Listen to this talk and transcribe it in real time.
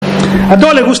A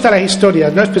todos les gustan las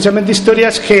historias, ¿no? Especialmente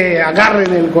historias que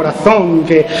agarren el corazón,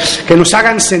 que nos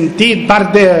hagan sentir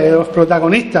parte de los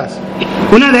protagonistas.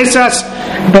 Una de esas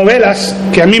novelas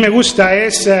que a mí me gusta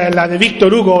es la de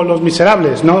Víctor Hugo, Los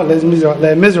Miserables, ¿no? Les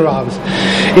Miserables.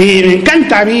 Y me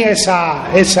encanta a mí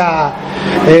esa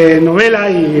novela,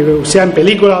 y sea en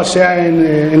película o sea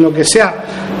en lo que sea.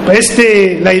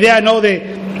 La idea, ¿no?,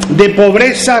 de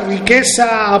pobreza,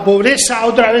 riqueza, a pobreza,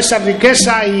 otra vez a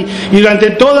riqueza, y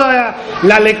durante toda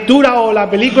la lectura o la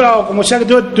película o como sea que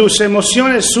tus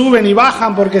emociones suben y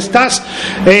bajan porque estás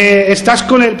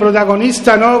con el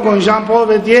protagonista, ¿no?, con Jean-Paul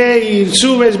Bettier, y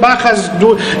subes, bajas,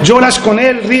 lloras con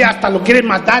él, ríes, hasta lo quieres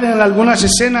matar en algunas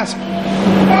escenas.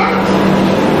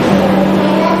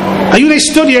 Hay una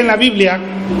historia en la Biblia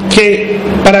que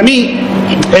para mí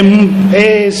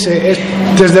es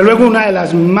desde luego una de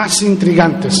las más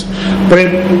intrigantes, por el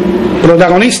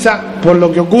protagonista, por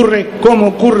lo que ocurre, cómo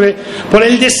ocurre, por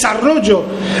el desarrollo.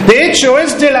 De hecho,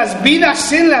 es de las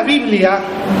vidas en la Biblia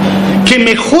que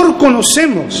mejor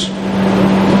conocemos,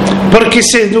 porque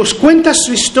se nos cuenta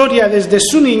su historia desde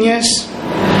su niñez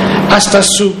hasta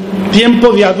su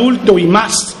tiempo de adulto y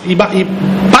más, y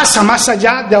pasa más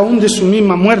allá de aún de su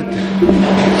misma muerte.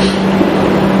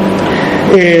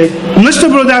 Nuestro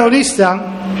protagonista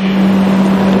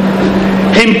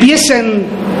empieza en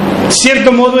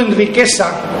cierto modo en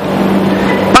riqueza,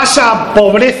 pasa a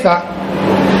pobreza,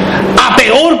 a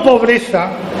peor pobreza,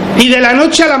 y de la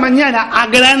noche a la mañana a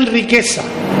gran riqueza.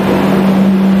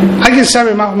 ¿Alguien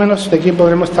sabe más o menos de quién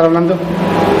podremos estar hablando?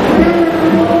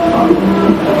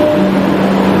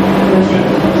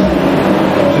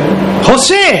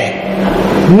 José.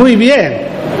 Muy bien.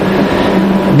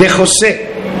 De José,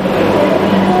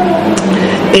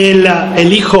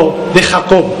 el hijo de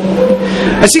Jacob.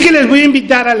 Así que les voy a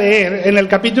invitar a leer en el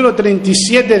capítulo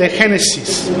 37 de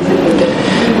Génesis.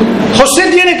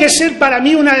 José tiene que ser para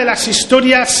mí una de las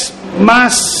historias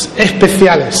más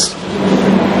especiales.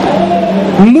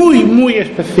 Muy, muy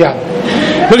especial.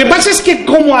 Lo que pasa es que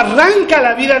como arranca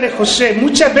la vida de José,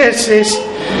 muchas veces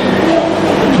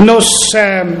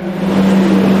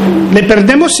le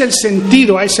perdemos el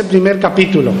sentido a ese primer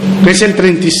capítulo, que es el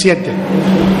 37.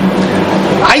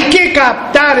 Hay que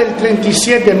captar el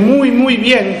 37 muy, muy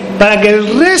bien para que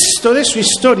el resto de su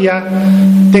historia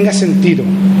tenga sentido,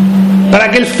 para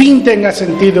que el fin tenga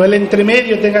sentido, el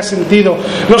entremedio tenga sentido,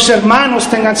 los hermanos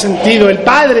tengan sentido, el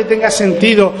padre tenga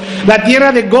sentido, la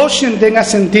tierra de Goshen tenga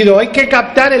sentido. Hay que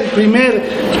captar el primer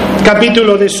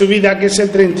capítulo de su vida, que es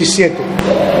el 37.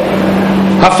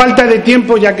 A falta de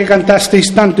tiempo, ya que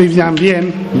cantasteis tanto y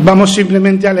bien, vamos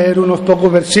simplemente a leer unos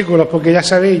pocos versículos, porque ya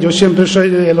sabéis, yo siempre soy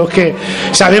de los que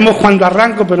sabemos cuándo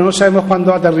arranco, pero no sabemos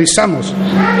cuándo aterrizamos.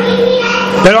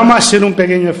 Pero vamos a hacer un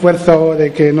pequeño esfuerzo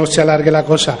de que no se alargue la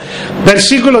cosa.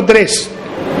 Versículo 3.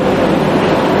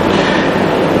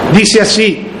 Dice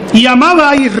así: y amaba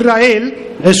a Israel,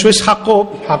 eso es Jacob,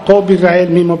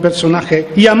 Israel, mismo personaje,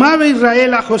 y amaba a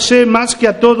Israel a José más que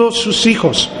a todos sus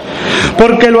hijos,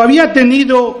 porque lo había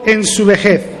tenido en su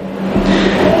vejez,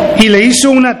 y le hizo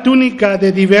una túnica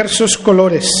de diversos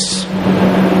colores.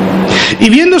 Y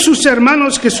viendo sus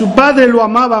hermanos que su padre lo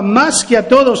amaba más que a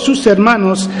todos sus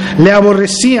hermanos, le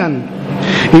aborrecían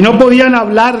y no podían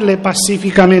hablarle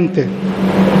pacíficamente.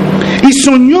 Y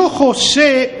soñó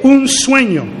José un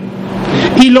sueño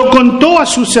y lo contó a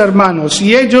sus hermanos,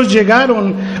 y ellos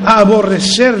llegaron a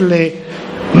aborrecerle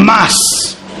más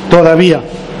todavía.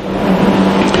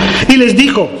 Y les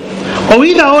dijo: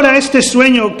 oíd ahora este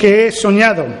sueño que he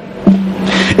soñado.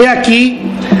 He aquí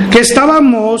que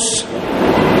estábamos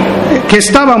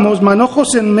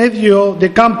manojos en medio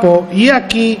de campo, y he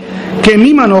aquí que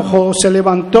mi manojo se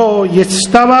levantó y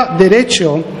estaba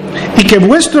derecho, y que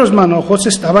vuestros manojos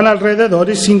estaban alrededor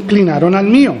y se inclinaron al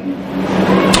mío.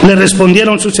 Le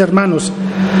respondieron sus hermanos: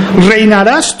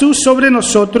 ¿reinarás tú sobre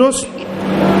nosotros?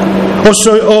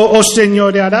 ¿O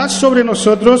señorearás sobre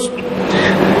nosotros?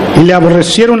 Y le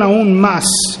aborrecieron aún más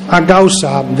a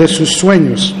causa de sus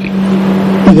sueños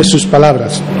y de sus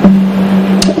palabras.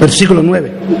 Versículo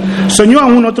 9. Soñó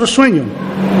aún otro sueño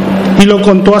y lo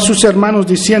contó a sus hermanos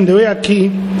diciendo: he aquí,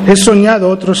 he soñado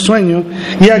otro sueño,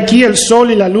 y aquí el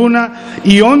sol y la luna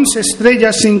y 11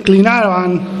 estrellas se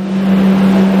inclinaban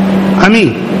a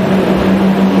mí.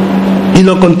 Y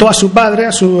lo contó a su padre,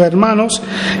 a sus hermanos,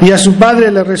 y su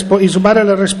padre le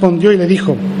respondió y le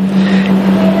dijo: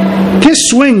 ¿qué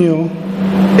sueño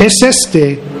es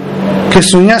este que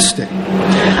soñaste?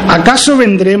 ¿Acaso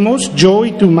vendremos yo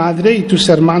y tu madre y tus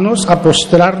hermanos a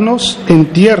postrarnos en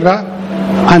tierra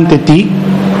ante ti?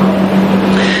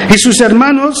 Y sus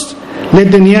hermanos le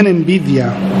tenían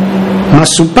envidia, mas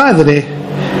su padre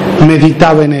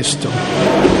meditaba en esto.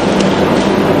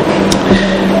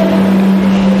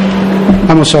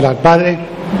 Vamos a orar. Padre,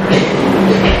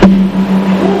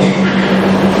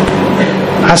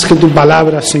 haz que tu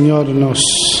palabra, Señor,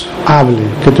 nos hable,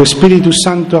 que tu Espíritu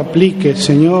Santo aplique,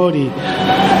 Señor, y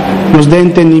nos dé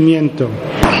entendimiento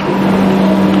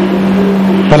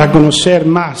para conocer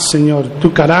más, Señor,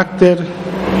 tu carácter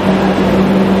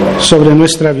sobre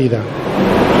nuestra vida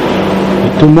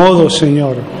y tu modo,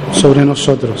 Señor, sobre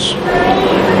nosotros.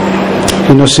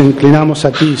 Y nos inclinamos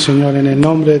a ti, Señor, en el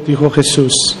nombre de tu Hijo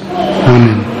Jesús.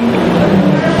 Amén.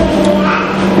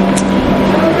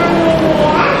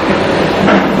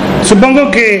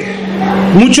 Supongo que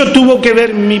mucho tuvo que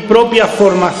ver mi propia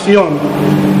formación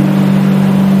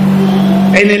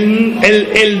en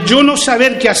el yo no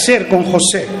saber qué hacer con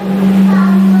José.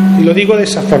 Y lo digo de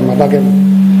esa forma, para que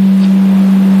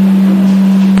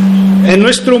en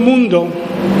nuestro mundo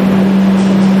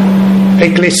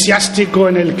eclesiástico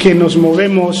en el que nos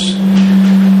movemos,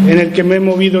 en el que me he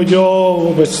movido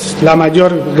yo, pues la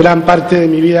gran parte de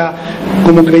mi vida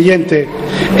como creyente,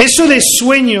 eso de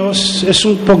sueños es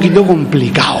un poquito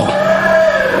complicado.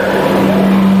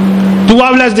 Tú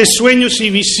hablas de sueños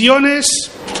y visiones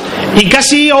y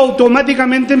casi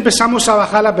automáticamente empezamos a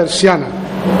bajar la persiana,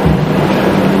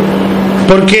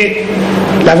 porque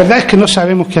la verdad es que no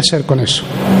sabemos qué hacer con eso.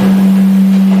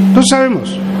 No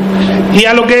sabemos. Y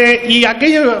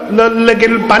aquello que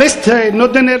parece no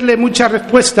tenerle muchas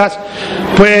respuestas,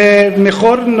 pues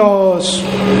mejor la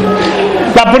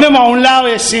ponemos a un lado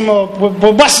y decimos,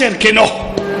 pues va a ser que no.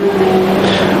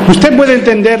 ¿Usted puede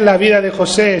entender la vida de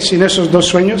José sin esos dos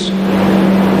sueños?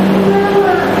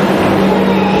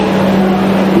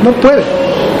 No puede.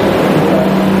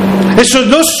 Esos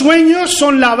dos sueños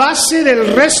son la base del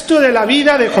resto de la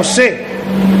vida de José.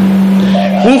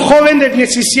 Un joven de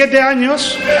 17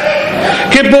 años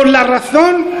que por la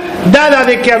razón dada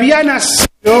de que había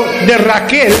nacido de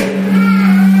Raquel,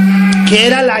 que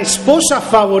era la esposa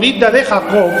favorita de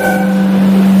Jacob,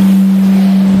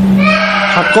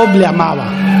 Jacob le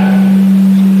amaba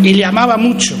y le amaba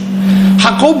mucho.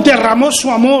 Jacob derramó su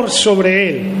amor sobre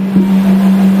él.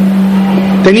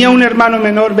 Tenía un hermano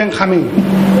menor, Benjamín.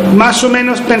 Más o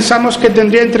menos pensamos que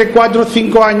tendría entre 4 o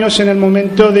 5 años en el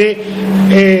momento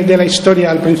de la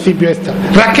historia, al principio esta.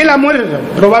 Raquel ha muerto,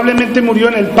 probablemente murió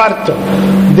en el parto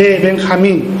de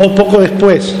Benjamín o poco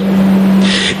después.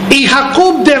 Y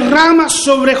Jacob derrama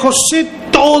sobre José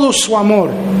todo su amor.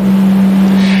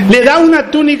 Le da una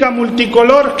túnica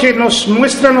multicolor que nos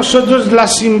muestra a nosotros la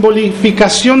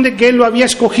simbolificación de que él lo había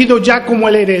escogido ya como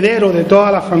el heredero de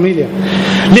toda la familia.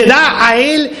 Le da a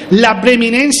él la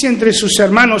preeminencia entre sus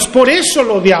hermanos, por eso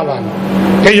lo odiaban.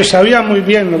 Ellos sabían muy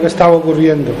bien lo que estaba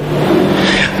ocurriendo.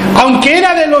 Aunque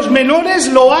era de los menores,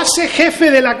 lo hace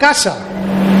jefe de la casa.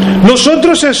 Los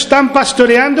otros están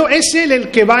pastoreando, es él el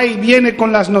que va y viene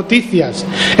con las noticias,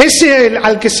 es él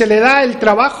al que se le da el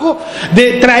trabajo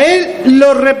de traer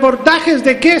los reportajes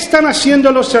de qué están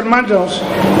haciendo los hermanos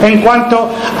en cuanto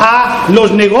a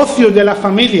los negocios de la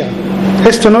familia.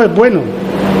 Esto no es bueno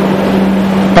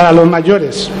para los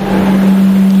mayores.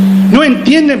 No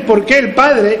entienden por qué el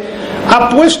padre ha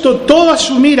puesto toda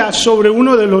su mira sobre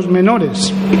uno de los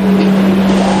menores.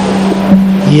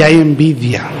 Y hay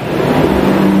envidia.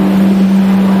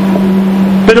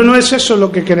 Pero no es eso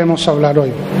lo que queremos hablar hoy.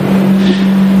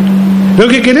 Lo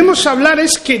que queremos hablar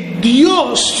es que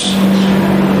Dios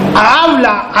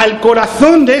habla al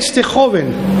corazón de este joven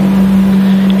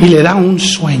y le da un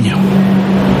sueño.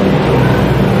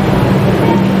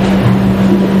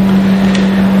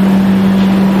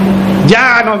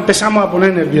 Ya nos empezamos a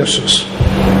poner nerviosos,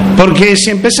 porque si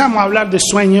empezamos a hablar de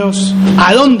sueños,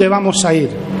 ¿a dónde vamos a ir?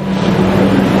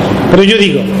 Pero yo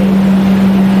digo,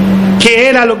 ¿qué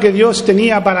era lo que Dios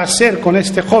tenía para hacer con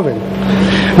este joven?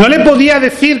 No le podía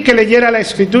decir que leyera la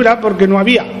Escritura porque no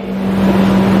había.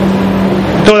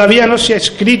 Todavía no se ha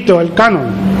escrito el canon.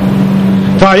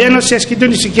 Todavía no se ha escrito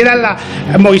ni siquiera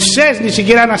Moisés, ni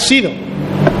siquiera ha nacido.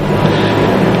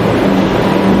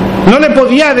 No le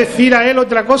podía decir a él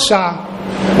otra cosa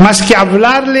más que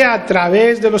hablarle a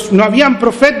través de los... No habían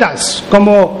profetas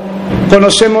como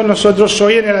conocemos nosotros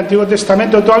hoy en el Antiguo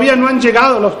Testamento. Todavía no han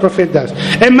llegado los profetas.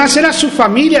 Es más, era su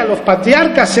familia, los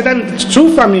patriarcas eran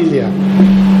su familia.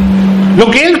 Lo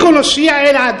que él conocía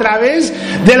era a través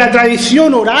de la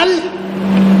tradición oral,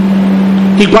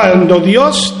 y cuando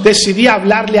Dios decidía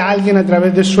hablarle a alguien a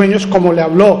través de sueños, como le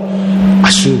habló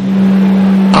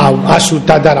a su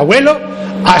tatarabuelo,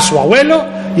 a su abuelo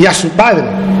y a su padre,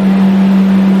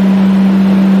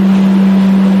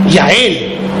 y a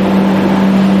él,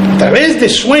 a través de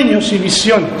sueños y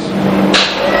visiones.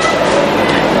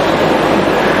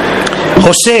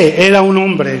 José era un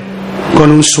hombre con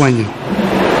un sueño.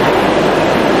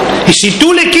 Y si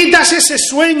tú le quitas ese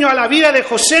sueño a la vida de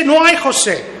José, no hay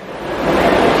José.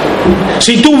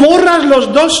 Si tú borras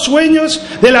los dos sueños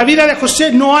de la vida de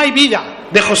José, no hay vida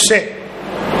de José.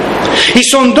 Y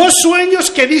son dos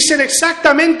sueños que dicen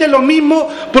exactamente lo mismo,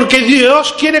 porque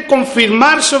Dios quiere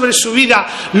confirmar sobre su vida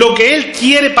lo que Él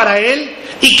quiere para Él,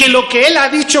 y que lo que Él ha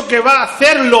dicho que va a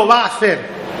hacer, lo va a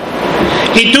hacer.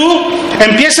 Y tú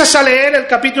empiezas a leer el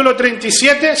capítulo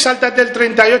 37, sáltate el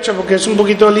 38 porque es un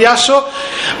poquito liazo,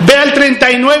 ve al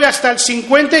 39 hasta el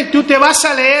 50 y tú te vas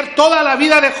a leer toda la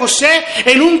vida de José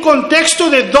en un contexto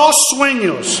de dos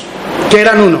sueños, que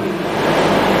eran uno.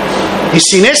 Y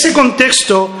sin ese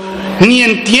contexto ni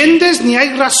entiendes ni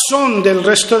hay razón del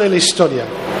resto de la historia.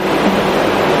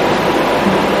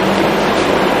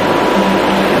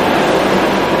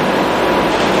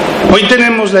 Hoy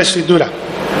tenemos la Escritura.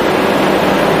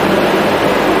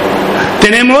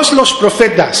 Tenemos los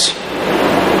profetas.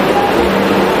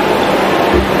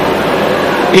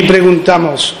 Y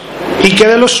preguntamos, ¿y qué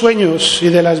de los sueños y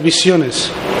de las visiones?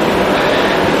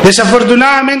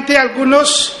 Desafortunadamente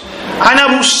algunos han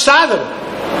abusado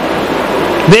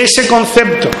de ese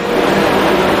concepto.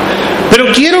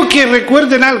 Pero quiero que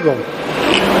recuerden algo.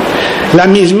 La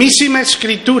mismísima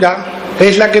Escritura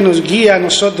es la que nos guía a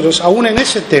nosotros, aún en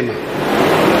ese tema.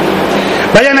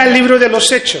 Vayan al libro de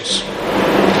los Hechos,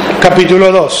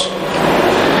 capítulo 2.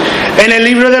 En el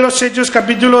libro de los Hechos,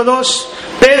 capítulo 2,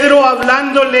 Pedro,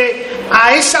 hablándole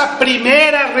a esa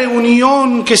primera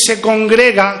reunión que se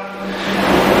congrega,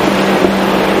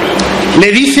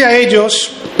 le dice a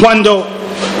ellos, cuando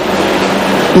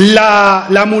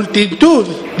la multitud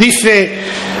dice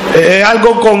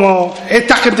algo como,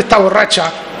 esta gente está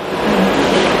borracha,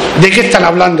 ¿de qué están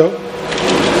hablando?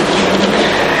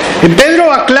 Y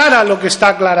Pedro aclara lo que está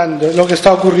aclarando, lo que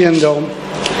está ocurriendo.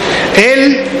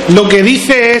 Él lo que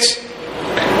dice es,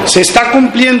 se está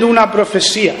cumpliendo una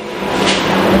profecía.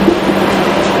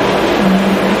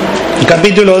 El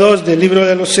capítulo 2 del libro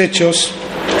de los Hechos,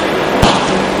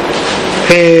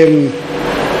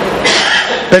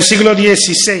 versículo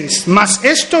 16. Mas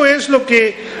esto es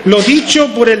lo dicho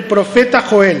por el profeta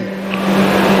Joel.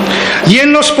 Y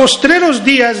en los postreros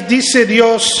días, dice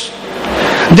Dios,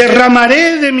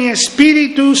 derramaré de mi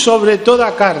espíritu sobre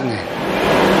toda carne.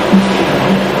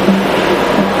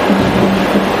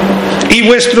 Y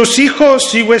vuestros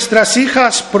hijos y vuestras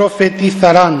hijas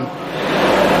profetizarán.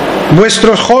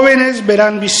 Vuestros jóvenes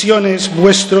verán visiones,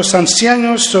 vuestros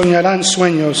ancianos soñarán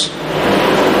sueños.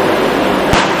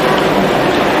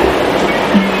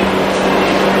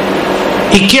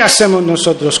 ¿Y qué hacemos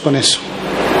nosotros con eso?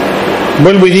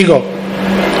 Vuelvo y digo,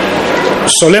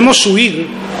 solemos huir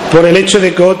por el hecho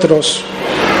de que otros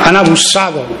han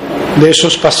abusado de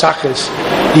esos pasajes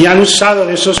y han usado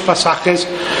de esos pasajes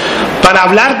para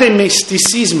hablar de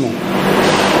misticismo,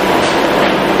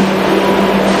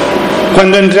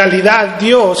 cuando en realidad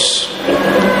Dios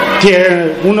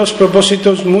tiene unos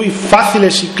propósitos muy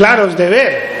fáciles y claros de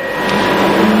ver.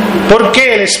 ¿Por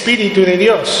qué el Espíritu de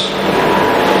Dios?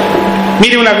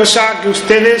 Mire, una cosa que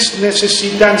ustedes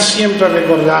necesitan siempre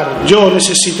recordar, yo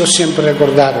necesito siempre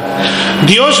recordar.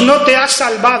 Dios no te ha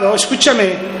salvado,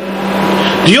 escúchame,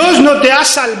 Dios no te ha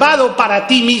salvado para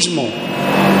ti mismo.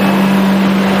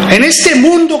 En este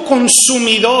mundo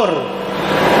consumidor,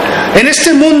 en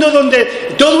este mundo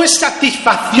donde todo es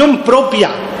satisfacción propia,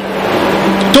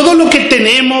 todo lo que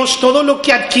tenemos, todo lo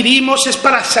que adquirimos es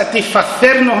para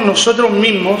satisfacernos nosotros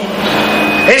mismos.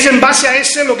 Es en base a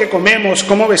eso lo que comemos,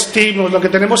 cómo vestimos, lo que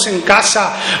tenemos en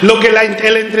casa,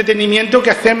 el entretenimiento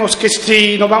que hacemos, que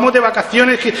si nos vamos de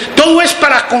vacaciones, que todo es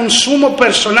para consumo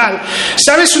personal.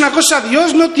 ¿Sabes una cosa?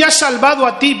 Dios no te ha salvado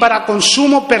a ti para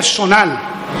consumo personal.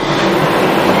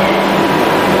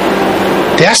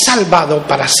 Te ha salvado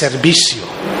para servicio.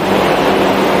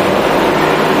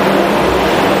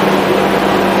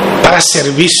 Para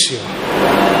servicio.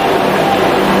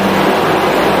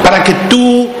 Para que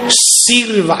tú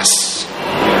sirvas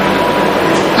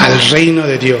al reino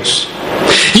de Dios.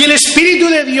 Y el Espíritu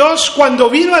de Dios, cuando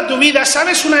vino a tu vida,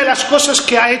 ¿sabes una de las cosas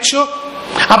que ha hecho?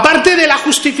 Aparte de la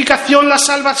justificación, la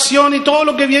salvación y todo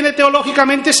lo que viene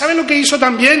teológicamente, ¿sabes lo que hizo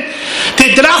también? Te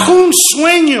trajo un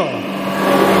sueño.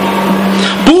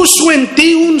 Puso en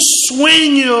ti un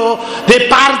sueño de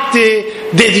parte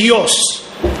de Dios.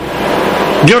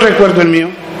 Yo recuerdo el mío,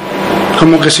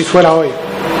 como que si fuera hoy.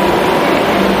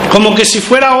 Como que si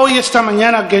fuera hoy, esta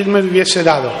mañana, que Él me hubiese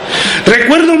dado.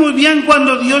 Recuerdo muy bien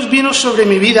cuando Dios vino sobre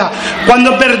mi vida,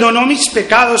 cuando perdonó mis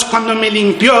pecados, cuando me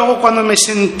limpió, cuando me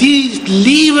sentí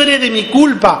libre de mi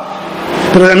culpa.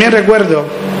 Pero también recuerdo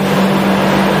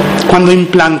cuando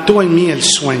implantó en mí el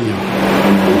sueño.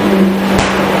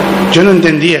 Yo no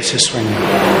entendía ese sueño.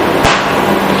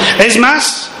 Es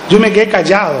más, yo me quedé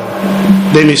callado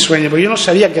de mi sueño, porque yo no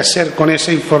sabía qué hacer con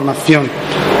esa información.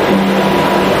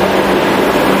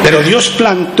 Pero Dios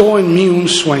plantó en mí un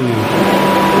sueño.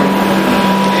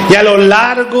 Y a lo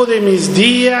largo de mis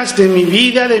días, de mi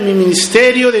vida, de mi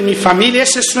ministerio, de mi familia,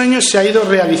 ese sueño se ha ido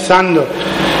realizando.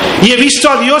 Y he visto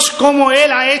a Dios cómo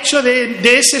Él ha hecho de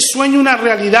ese sueño una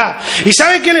realidad. ¿Y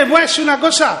sabe qué les voy a decir una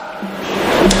cosa?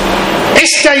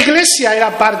 Esta iglesia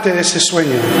era parte de ese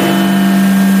sueño.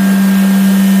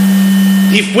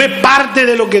 Y fue parte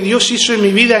de lo que Dios hizo en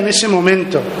mi vida en ese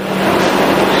momento.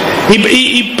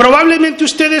 Y probablemente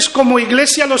ustedes como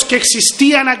iglesia, los que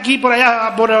existían aquí por allá,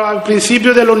 al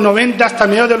principio de los 90, hasta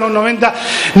mediados de los 90,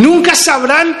 nunca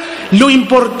sabrán lo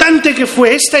importante que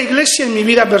fue esta iglesia en mi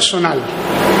vida personal.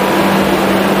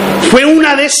 Fue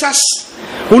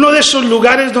uno de esos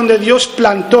lugares donde Dios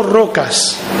plantó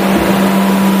rocas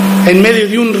en medio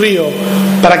de un río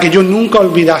para que yo nunca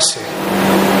olvidase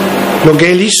lo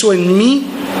que Él hizo en mí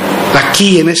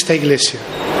aquí en esta iglesia.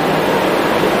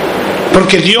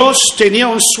 Porque Dios tenía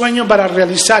un sueño para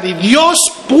realizar y Dios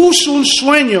puso un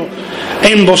sueño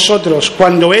en vosotros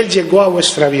cuando Él llegó a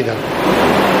vuestra vida.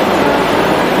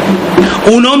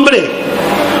 Un hombre,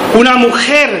 una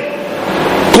mujer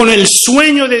con el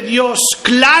sueño de Dios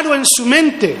claro en su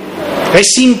mente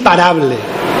es imparable.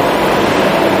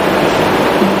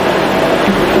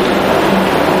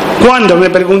 ¿Cuándo, me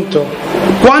pregunto?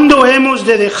 ¿Cuándo hemos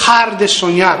de dejar de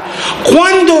soñar?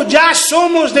 ¿Cuándo ya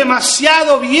somos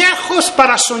demasiado viejos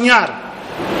para soñar?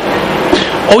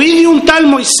 Oí de un tal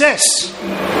Moisés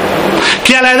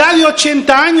que a la edad de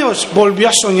 80 años volvió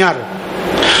a soñar.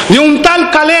 De un tal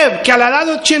Caleb que a la edad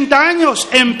de 80 años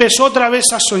empezó otra vez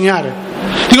a soñar.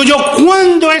 Digo yo,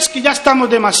 ¿cuándo es que ya estamos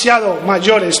demasiado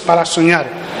mayores para soñar?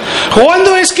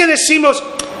 ¿Cuándo es que decimos,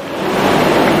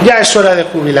 ya es hora de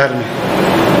jubilarme?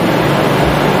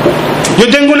 Yo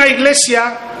tengo una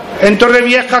iglesia en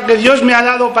Torrevieja que Dios me ha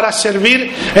dado para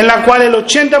servir, en la cual el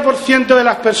 80% de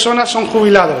las personas son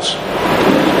jubilados.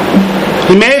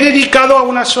 Y me he dedicado a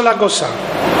una sola cosa: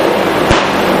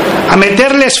 a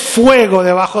meterles fuego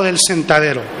debajo del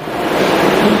sentadero.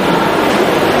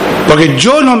 Porque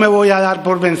yo no me voy a dar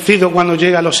por vencido cuando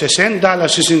llegue a los 60, a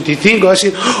los 65, a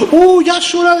decir, ya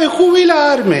es hora de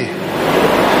jubilarme.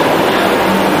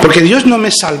 Porque Dios no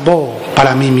me salvó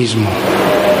para mí mismo.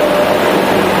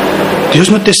 Dios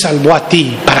no te salvó a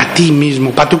ti, para ti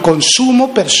mismo, para tu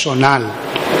consumo personal.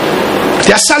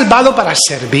 Te ha salvado para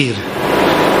servir.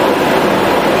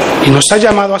 Y nos ha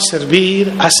llamado a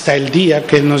servir hasta el día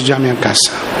que Él nos llame a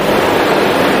casa.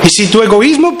 Y si tu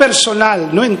egoísmo personal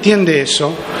no entiende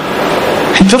eso,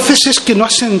 entonces es que no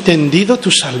has entendido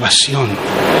tu salvación.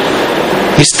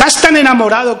 Estás tan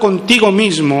enamorado contigo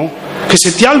mismo que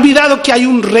se te ha olvidado que hay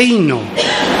un reino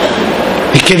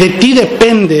y que de ti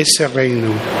depende ese reino.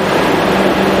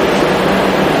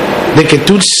 De que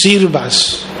tú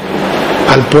sirvas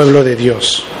al pueblo de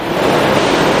Dios.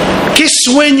 ¿Qué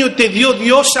sueño te dio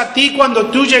Dios a ti cuando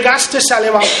tú llegaste al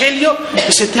Evangelio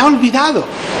y se te ha olvidado?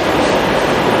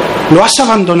 Lo has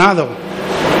abandonado.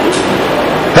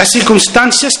 Las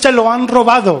circunstancias te lo han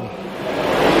robado.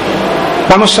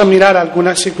 Vamos a mirar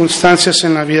algunas circunstancias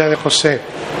en la vida de José.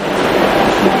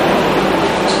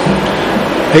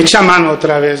 Echa mano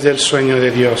otra vez del sueño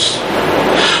de Dios.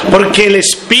 Porque el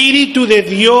Espíritu de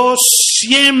Dios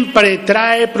siempre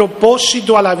trae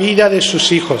propósito a la vida de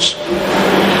sus hijos.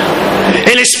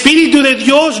 El Espíritu de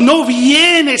Dios no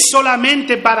viene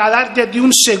solamente para darte a ti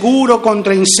un seguro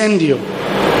contra incendio.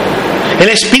 El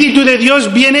Espíritu de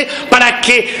Dios viene para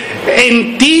que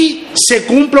en ti se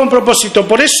cumpla un propósito.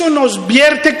 Por eso nos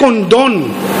vierte con don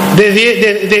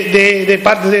de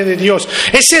parte de Dios.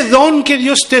 Ese don que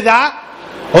Dios te da,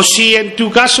 o si en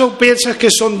tu caso piensas que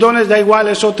son dones, da igual,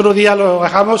 es otro día, lo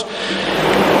dejamos.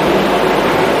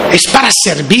 Es para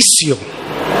servicio.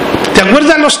 ¿Te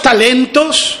acuerdas los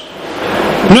talentos?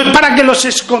 No es para que los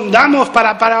escondamos,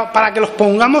 para que los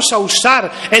pongamos a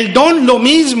usar. El don, lo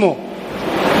mismo.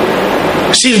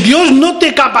 Si Dios no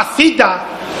te capacita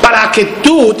para que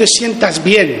tú te sientas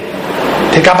bien,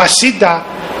 te capacita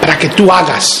para que tú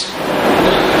hagas.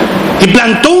 Y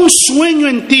plantó un sueño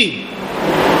en ti.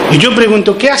 Y yo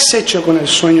pregunto, ¿qué has hecho con el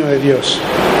sueño de Dios?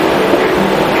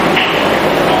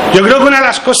 Yo creo que una de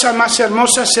las cosas más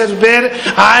hermosas es ver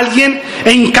a alguien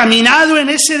encaminado en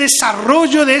ese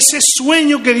desarrollo de ese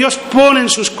sueño que Dios pone en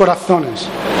sus corazones.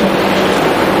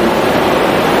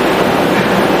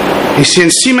 Y si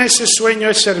encima ese sueño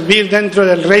es servir dentro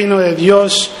del reino de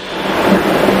Dios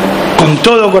con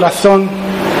todo corazón,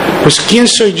 pues ¿quién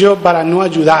soy yo para no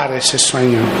ayudar a ese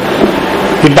sueño?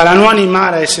 Y para no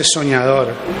animar a ese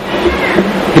soñador.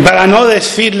 Y para no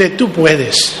decirle, tú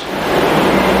puedes.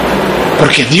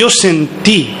 Porque Dios en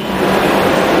ti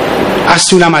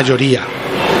hace una mayoría.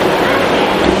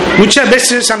 Muchas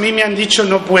veces a mí me han dicho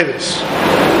no puedes.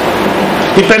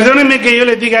 Y perdónenme que yo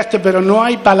les diga esto, pero no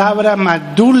hay palabras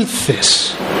más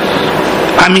dulces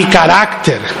a mi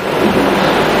carácter,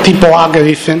 tipo A que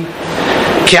dicen,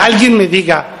 que alguien me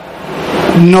diga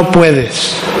no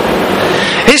puedes.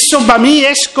 Eso para mí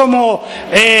es como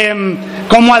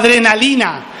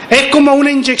adrenalina, es como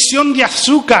una inyección de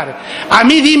azúcar. A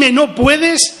mí dime no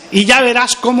puedes y ya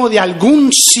verás cómo de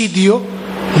algún sitio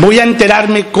voy a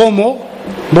enterarme cómo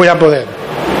voy a poder.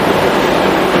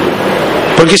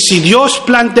 Porque si Dios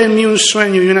plantea en mí un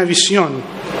sueño y una visión,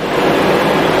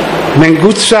 me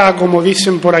gusta, como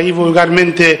dicen por ahí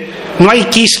vulgarmente, no hay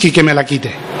quisqui que me la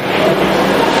quite.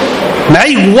 Me da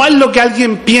igual lo que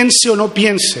alguien piense o no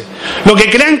piense, lo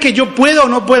que crean que yo pueda o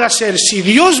no pueda hacer. Si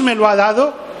Dios me lo ha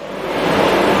dado,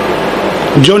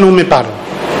 yo no me paro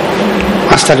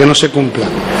hasta que no se cumpla.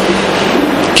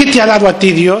 ¿Qué te ha dado a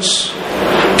ti Dios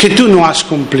que tú no has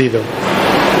cumplido?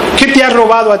 ¿Qué te ha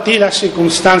robado a ti las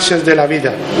circunstancias de la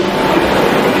vida?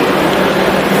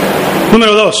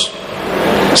 Número 2.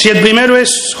 Si el primero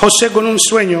es José con un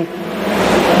sueño,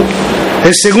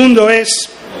 el segundo es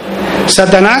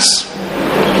Satanás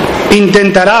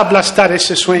intentará aplastar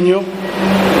ese sueño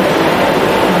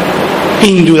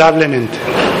indudablemente.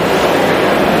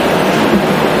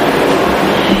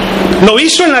 Lo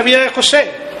hizo en la vida de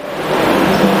José.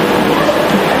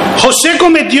 José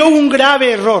cometió un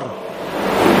grave error.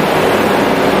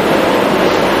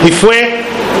 Y fue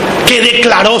que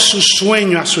declaró su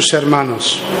sueño a sus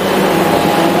hermanos.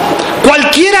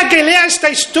 Cualquiera que lea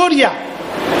esta historia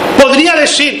podría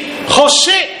decir,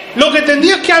 José, lo que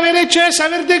tendrías que haber hecho es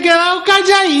haberte quedado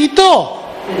calladito.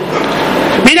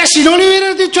 Mira, si no le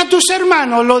hubieras dicho a tus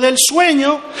hermanos lo del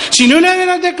sueño, si no le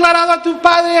hubieras declarado a tu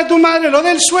padre y a tu madre lo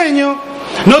del sueño,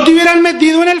 no te hubieran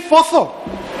metido en el foso.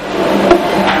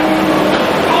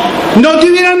 No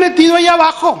te hubieran metido ahí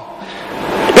abajo.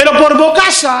 Pero por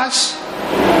bocazas.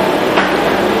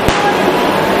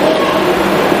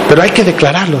 Pero hay que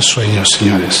declarar los sueños,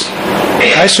 señores.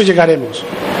 A eso llegaremos.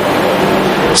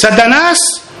 Satanás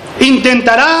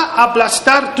intentará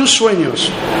aplastar tus sueños.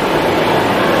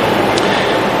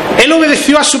 Él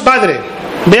obedeció a su padre.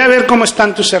 Ve a ver cómo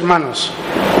están tus hermanos.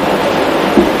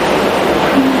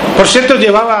 Por cierto,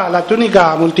 llevaba la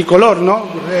túnica multicolor, ¿no?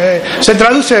 Se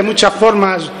traduce de muchas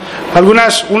formas.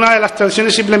 Una de las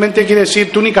traducciones simplemente quiere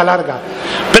decir túnica larga.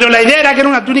 Pero la idea era que era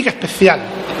una túnica especial,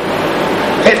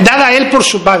 dada a él por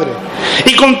su padre.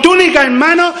 Y con túnica en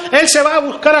mano, él se va a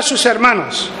buscar a sus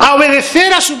hermanos, a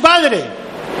obedecer a su padre.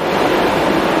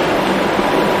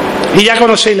 Y ya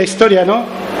conocéis la historia, ¿no?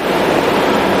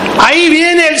 Ahí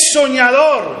viene el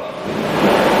soñador.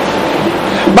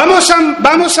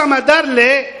 Vamos a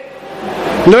matarle.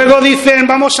 Luego dicen,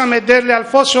 vamos a meterle al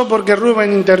foso porque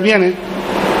Rubén interviene.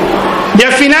 Y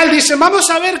al final dicen, vamos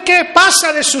a ver qué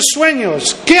pasa de sus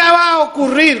sueños. ¿Qué va a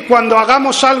ocurrir cuando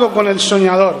hagamos algo con el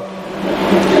soñador?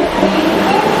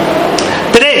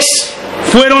 3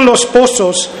 fueron los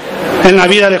pozos en la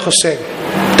vida de José.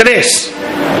 3.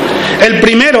 El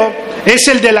primero es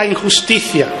el de la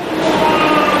injusticia.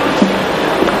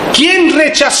 ¿Quién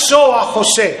rechazó a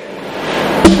José?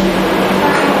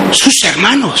 Sus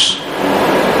hermanos.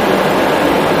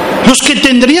 Los que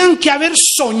tendrían que haber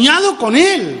soñado con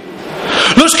él.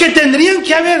 Los que tendrían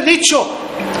que haber dicho,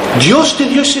 Dios te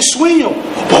dio ese sueño,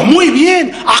 pues muy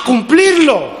bien, a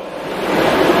cumplirlo.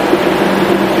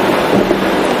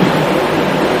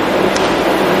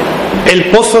 El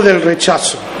pozo del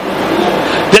rechazo,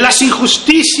 de las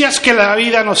injusticias que la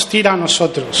vida nos tira a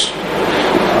nosotros.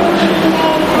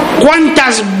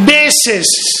 ¿Cuántas veces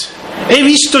he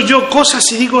visto yo cosas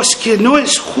y digo, es que no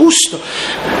es justo?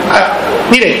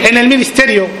 Mire, en el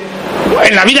ministerio,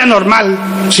 en la vida normal,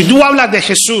 si tú hablas de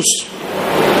Jesús,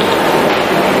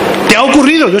 te ha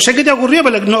ocurrido, yo sé que te ha ocurrido,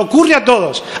 pero no ocurre a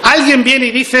todos. Alguien viene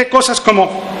y dice cosas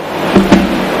como,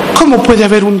 ¿cómo puede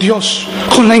haber un Dios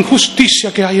con la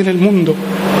injusticia que hay en el mundo?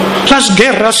 Las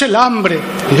guerras, el hambre,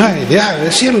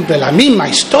 es siempre la misma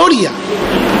historia.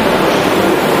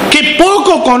 Que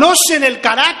poco conocen el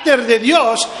carácter de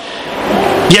Dios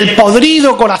y el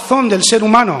podrido corazón del ser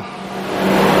humano.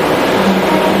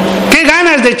 Qué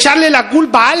ganas de echarle la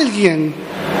culpa a alguien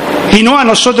y no a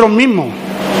nosotros mismos.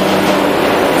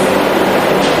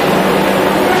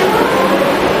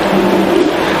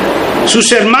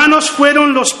 Sus hermanos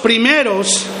fueron los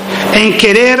primeros en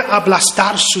querer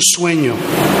aplastar su sueño.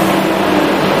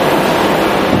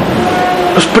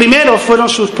 Los primeros fueron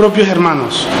sus propios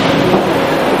hermanos.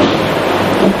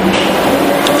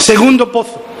 Segundo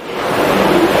pozo,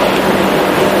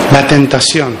 la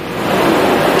tentación.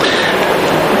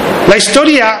 La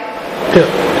historia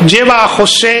lleva a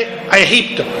José a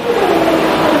Egipto,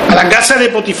 a la casa de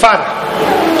Potifar,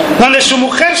 donde su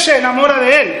mujer se enamora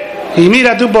de él. Y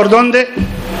mira tú por dónde,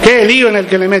 qué lío en el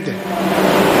que le mete.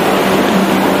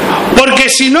 Porque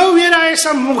si no hubiera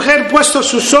esa mujer puesto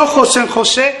sus ojos en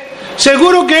José,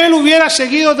 seguro que él hubiera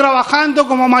seguido trabajando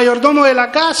como mayordomo de la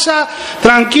casa,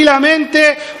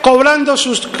 tranquilamente, cobrando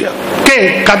sus,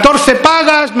 14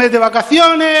 pagas, mes de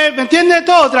vacaciones, ¿me entiendes?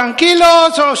 Todo tranquilo,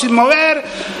 solo sin mover.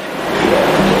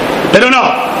 Pero no.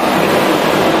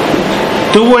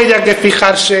 Tuvo ella que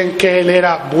fijarse en que él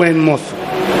era buen mozo.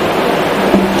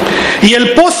 Y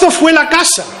el pozo fue la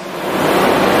casa.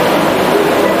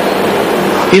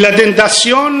 Y la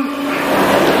tentación,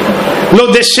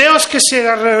 los deseos que se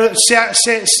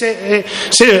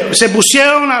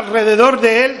pusieron alrededor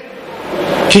de él,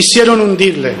 quisieron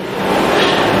hundirle.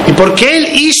 Y porque él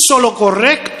hizo lo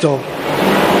correcto,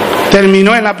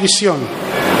 terminó en la prisión.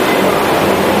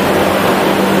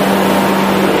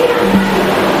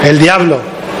 El diablo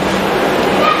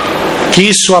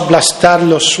quiso aplastar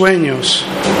los sueños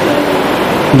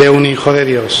de un hijo de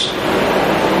Dios.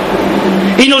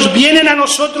 Y nos vienen a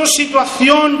nosotros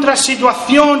situación tras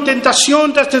situación,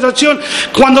 tentación tras tentación.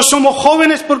 Cuando somos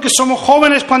jóvenes, porque somos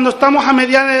jóvenes. Cuando estamos a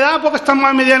mediana edad, porque estamos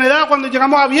a mediana edad. Cuando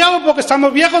llegamos a viejos, porque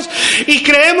estamos viejos. Y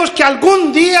creemos que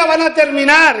algún día van a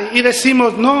terminar. Y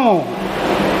decimos, no,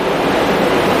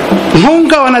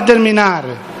 nunca van a terminar.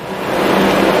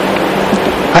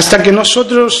 Hasta que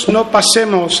nosotros no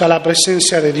pasemos a la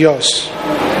presencia de Dios.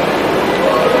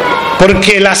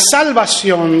 Porque la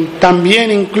salvación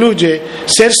también incluye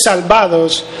ser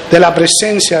salvados de la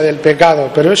presencia del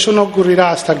pecado. Pero eso no ocurrirá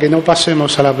hasta que no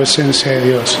pasemos a la presencia de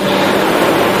Dios.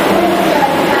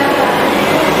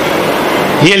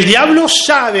 Y el diablo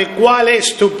sabe cuál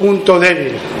es tu punto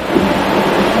débil.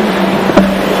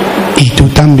 Y tú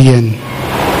también.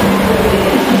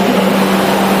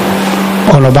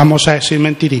 O nos vamos a decir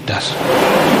mentiritas.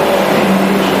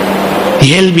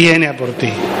 Y él viene a por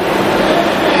ti.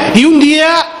 Y un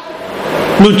día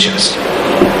luchas.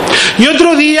 Y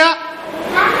otro día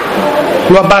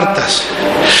lo apartas.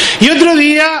 Y otro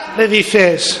día le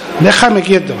dices, déjame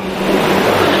quieto.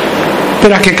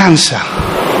 Pero a que cansa.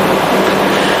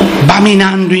 Va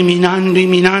minando y minando y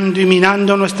minando y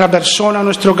minando nuestra persona,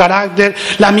 nuestro carácter,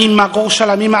 la misma cosa,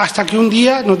 hasta que un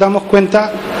día nos damos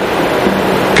cuenta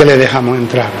que le dejamos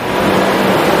entrar.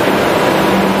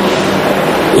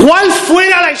 ¿Cuál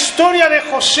fuera la historia de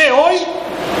José hoy?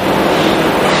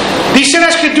 Dice la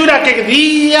Escritura que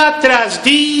día tras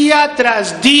día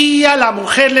tras día la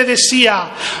mujer le decía,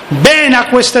 ven,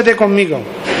 acuéstate conmigo.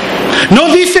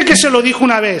 No dice que se lo dijo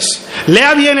una vez.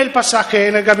 Lea bien el pasaje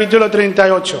en el capítulo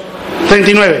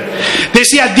 39.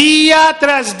 Decía, día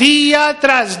tras día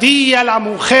tras día la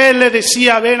mujer le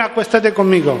decía, ven, acuéstate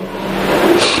conmigo.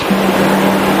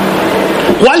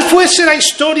 ¿Cuál fuese la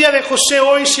historia de José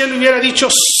hoy si él hubiera dicho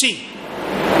sí?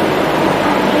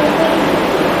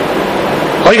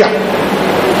 Oiga,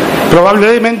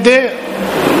 probablemente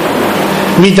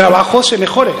mi trabajo se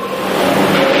mejore.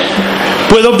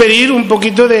 Puedo pedir un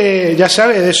poquito de, ya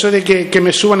sabes, de eso de que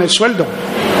me suban el sueldo.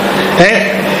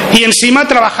 Y encima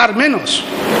trabajar menos.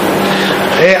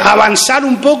 Avanzar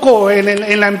un poco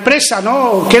en la empresa,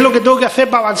 ¿no? ¿Qué es lo que tengo que hacer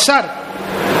para avanzar?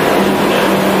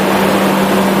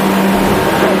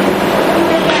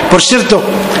 Por cierto,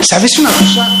 ¿sabes una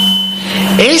cosa?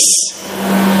 Es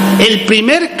el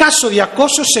primer caso de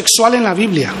acoso sexual en la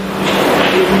Biblia.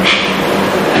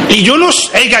 Y yo no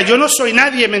soy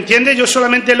nadie, ¿me entiendes? Yo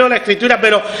solamente leo la Escritura,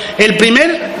 pero el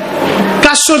primer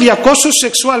caso de acoso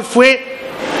sexual fue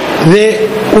de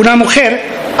una mujer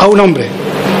a un hombre.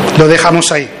 Lo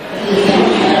dejamos ahí.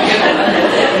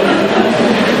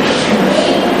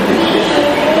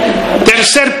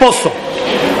 Tercer pozo.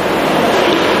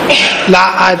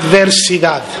 La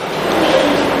adversidad.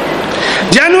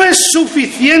 Ya no es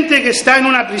suficiente que está en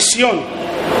una prisión.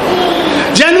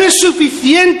 Ya no es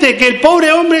suficiente que el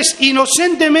pobre hombre es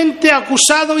inocentemente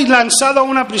acusado y lanzado a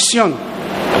una prisión.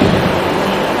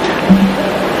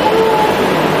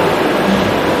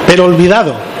 Pero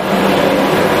olvidado.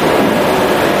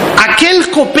 Aquel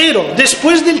copero,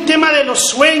 después del tema de los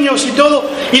sueños y todo,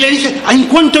 y le dice, en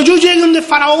cuanto yo llegue donde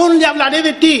Faraón le hablaré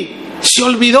de ti, se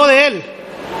olvidó de él.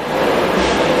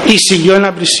 Y siguió en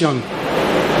la prisión.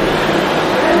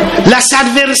 Las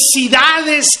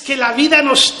adversidades que la vida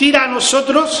nos tira a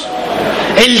nosotros,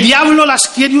 el diablo las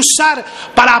quiere usar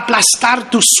para aplastar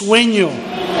tu sueño.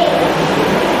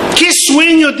 ¿Qué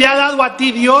sueño te ha dado a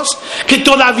ti Dios que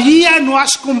todavía no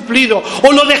has cumplido?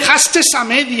 ¿O lo dejaste a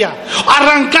media?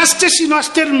 ¿Arrancaste si no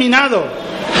has terminado?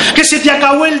 Que se te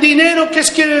acabó el dinero, que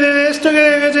es que esto,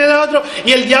 que lo otro.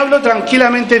 Y el diablo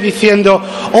tranquilamente diciendo,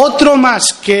 otro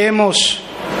más que hemos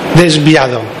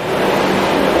desviado.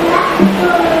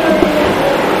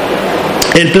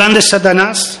 El plan de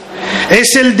Satanás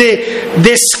es el de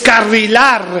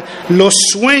descarrilar los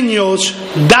sueños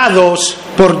dados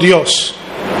por Dios.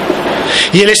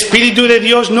 Y el Espíritu de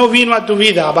Dios no vino a tu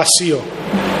vida vacío.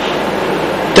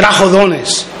 Trajo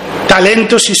dones,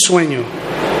 talentos y sueños.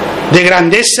 De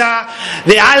grandeza,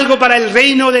 de algo para el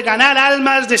reino, de ganar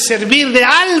almas, de servir, de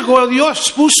algo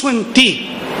Dios puso en ti.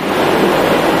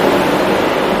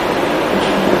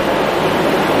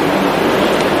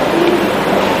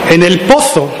 En el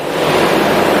pozo,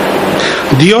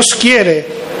 Dios quiere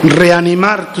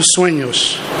reanimar tus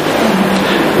sueños,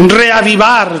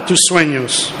 reavivar tus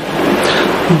sueños,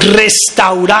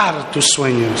 restaurar tus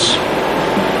sueños.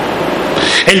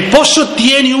 El pozo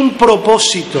tiene un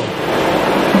propósito.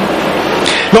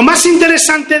 Lo más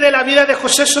interesante de la vida de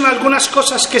José son algunas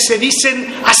cosas que se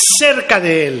dicen acerca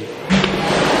de él.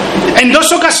 En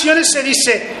 2 ocasiones se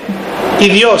dice, y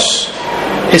Dios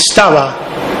estaba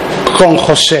con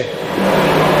José.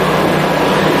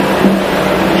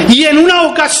 Y en una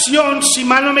ocasión, si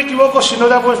mal no me equivoco, si no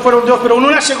fueron 2, pero en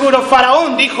una seguro,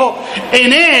 Faraón dijo,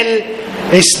 en él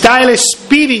está el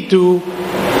Espíritu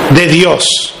de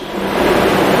Dios.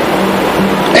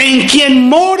 En quien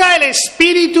mora el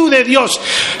Espíritu de Dios.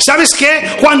 ¿Sabes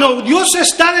qué? Cuando Dios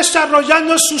está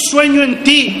desarrollando su sueño en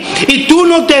ti y tú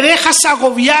no te dejas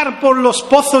agobiar por los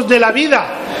pozos de la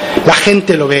vida, la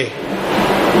gente lo ve.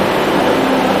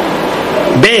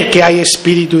 Ve que hay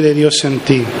Espíritu de Dios en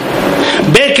ti.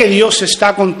 Ve que Dios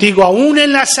está contigo aún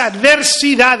en las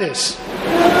adversidades.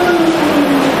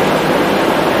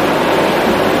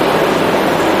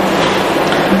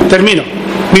 Termino.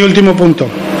 Mi último punto.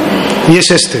 Y es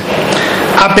este.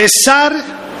 A pesar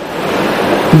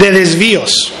de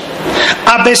desvíos,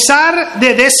 a pesar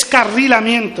de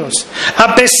descarrilamientos,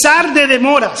 a pesar de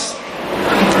demoras,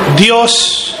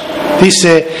 Dios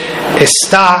dice,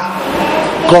 está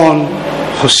con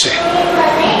José.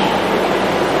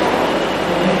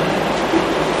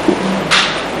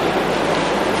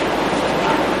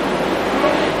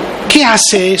 ¿Qué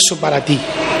hace eso para ti?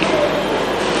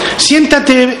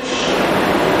 Siéntate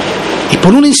y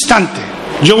por un instante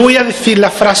yo voy a decir la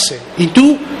frase y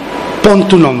tú pon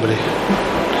tu nombre.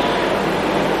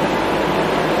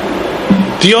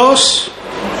 Dios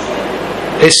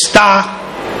está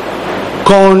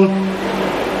con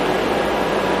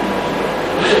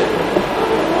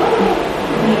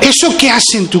eso que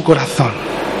hace en tu corazón.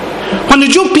 Cuando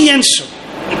yo pienso,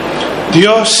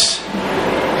 Dios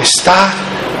está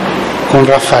con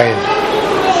Rafael.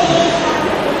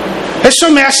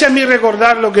 Eso me hace a mí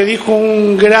recordar lo que dijo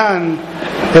un gran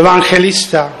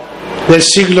evangelista del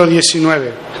siglo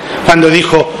XIX, cuando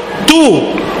dijo,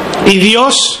 tú y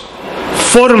Dios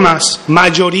formas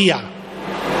mayoría.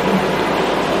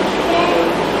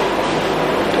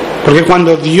 Porque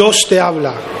cuando Dios te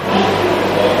habla,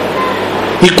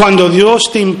 y cuando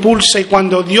Dios te impulsa, y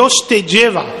cuando Dios te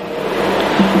lleva,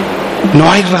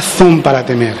 no hay razón para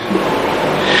temer.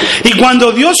 Y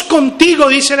cuando Dios contigo,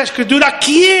 dice la Escritura,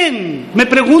 ¿quién? Me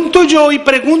pregunto yo y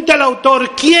pregunta el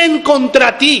autor, ¿quién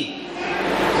contra ti?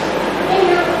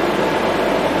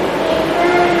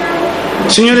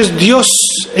 Señores, Dios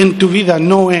en tu vida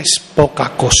no es poca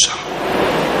cosa.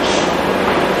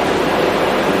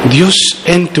 Dios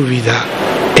en tu vida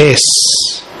es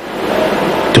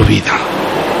tu vida.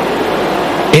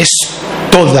 Es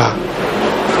toda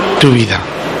tu vida.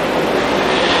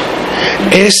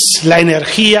 Es la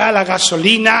energía, la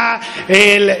gasolina,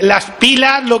 las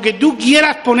pilas, lo que tú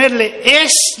quieras ponerle.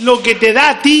 Es lo que te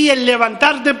da a ti el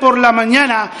levantarte por la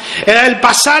mañana, el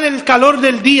pasar el calor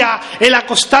del día, el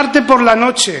acostarte por la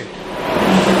noche.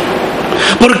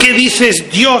 Porque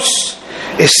dices, Dios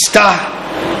está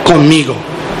conmigo.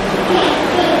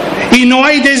 Y no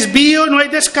hay desvío, no hay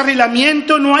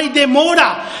descarrilamiento, no hay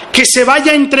demora que se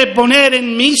vaya a entreponer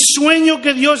en mi sueño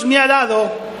que Dios me ha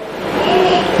dado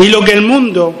y lo que el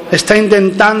mundo está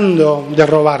intentando de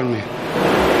robarme.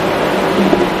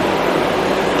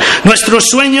 Nuestros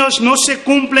sueños no se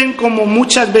cumplen como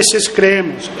muchas veces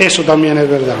creemos. Eso también es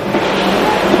verdad.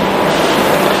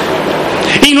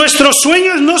 Y nuestros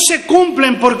sueños no se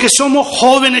cumplen porque somos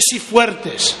jóvenes y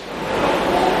fuertes.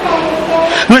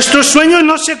 Nuestros sueños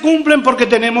no se cumplen porque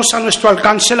tenemos a nuestro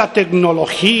alcance la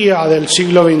tecnología del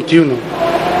siglo XXI.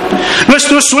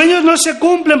 Nuestros sueños no se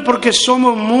cumplen porque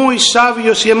somos muy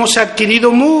sabios y hemos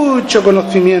adquirido mucho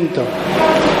conocimiento.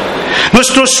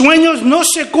 Nuestros sueños no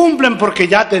se cumplen porque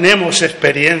ya tenemos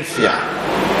experiencia.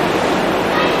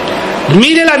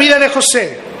 Mire la vida de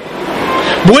José.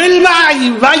 Vuelva y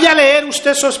vaya a leer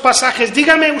usted esos pasajes.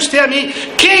 Dígame usted a mí,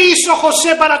 ¿qué hizo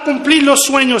José para cumplir los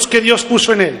sueños que Dios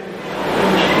puso en él?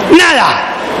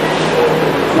 Nada.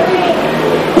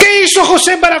 ¿Qué hizo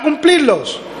José para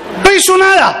cumplirlos? No hizo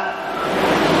nada.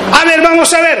 A ver,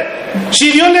 vamos a ver.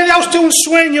 Si Dios le da a usted un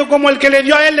sueño como el que le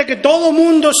dio a él, de que todo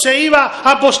mundo se iba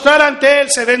a postrar ante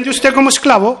él, ¿se vende usted como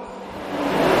esclavo?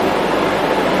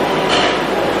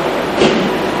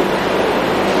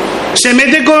 Se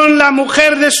mete con la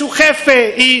mujer de su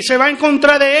jefe y se va en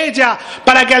contra de ella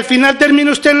para que al final termine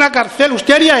usted en la cárcel.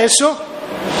 ¿Usted haría eso?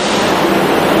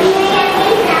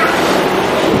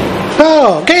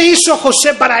 No. ¿Qué hizo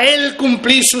José para él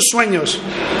cumplir sus sueños?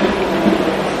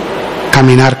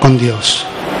 Caminar con Dios.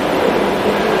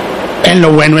 En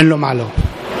lo bueno, en lo malo.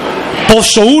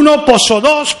 Pozo 1, pozo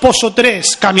 2, pozo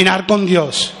 3. Caminar con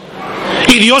Dios.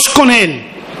 Y Dios con él.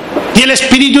 Y el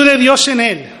Espíritu de Dios en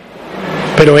él.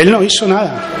 Pero él no hizo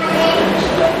nada.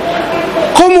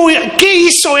 ¿Qué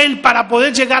hizo él para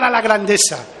poder llegar a la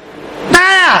grandeza?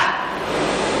 Nada.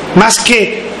 Más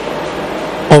que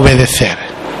obedecer.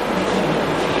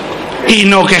 Y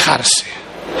no quejarse.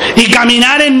 Y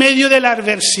caminar en medio de la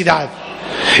adversidad.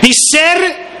 Y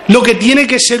ser lo que tiene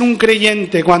que ser un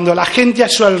creyente cuando la gente a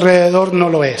su alrededor no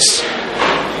lo es.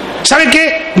 ¿Sabe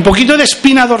qué? Un poquito de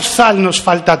espina dorsal nos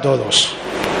falta a todos.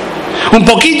 Un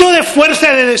poquito de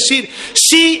fuerza de decir,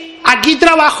 sí, aquí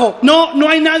trabajo, no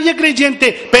hay nadie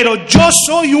creyente, pero yo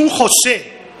soy un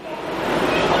José.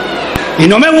 Y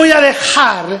no me voy a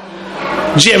dejar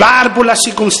llevar por las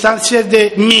circunstancias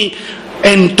de mi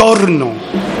entorno,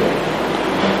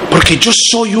 porque yo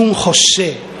soy un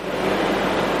José.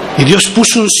 Y Dios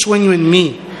puso un sueño en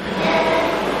mí.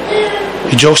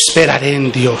 Y yo esperaré en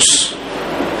Dios.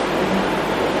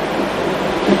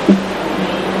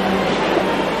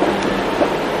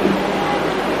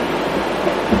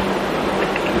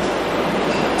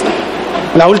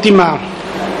 La última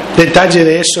detalle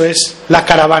de eso es la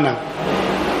caravana.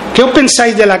 ¿Qué os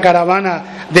pensáis de la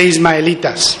caravana de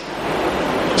ismaelitas?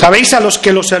 ¿Sabéis a los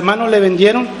que los hermanos le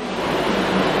vendieron?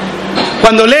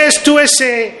 Cuando lees tú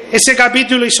ese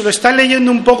capítulo y se lo estás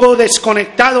leyendo un poco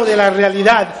desconectado de la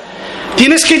realidad,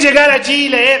 tienes que llegar allí y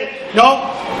leer,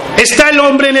 ¿no? Está el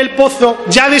hombre en el pozo,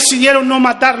 ya decidieron no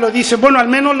matarlo, dice, bueno, al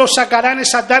menos lo sacarán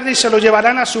esa tarde y se lo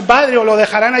llevarán a su padre o lo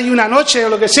dejarán allí una noche o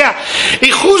lo que sea. Y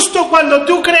justo cuando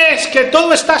tú crees que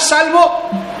todo está a salvo,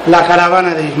 la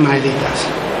caravana de ismaelitas,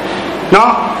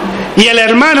 ¿no? Y el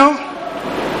hermano,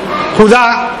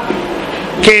 Judá,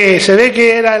 que se ve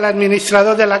que era el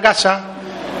administrador de la casa,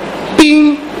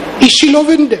 ¡ping! ¿Y si lo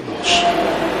vendemos?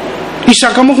 Y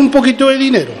sacamos un poquito de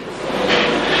dinero.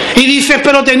 Y dice,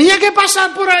 pero tenía que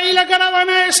pasar por ahí la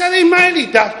caravana esa de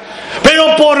ismaelitas.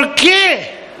 ¿Pero por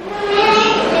qué?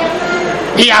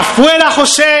 Y afuera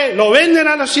José, lo venden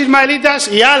a los ismaelitas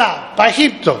y ala, para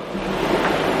Egipto.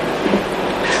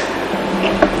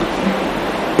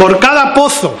 Por cada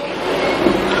pozo,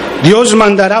 Dios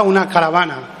mandará una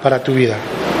caravana para tu vida.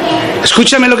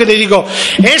 Escúchame lo que te digo.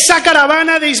 Esa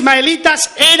caravana de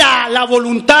ismaelitas era la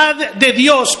voluntad de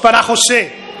Dios para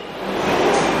José.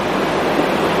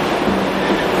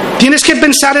 Tienes que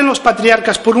pensar en los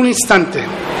patriarcas por un instante.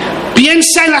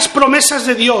 Piensa en las promesas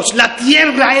de Dios. La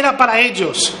tierra era para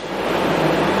ellos.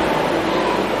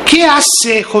 ¿Qué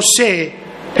hace José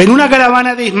en una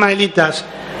caravana de ismaelitas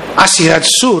hacia el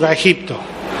sur, a Egipto?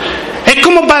 Es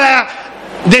como para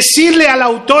decirle al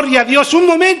autor y a Dios, un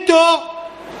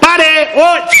momento, pare,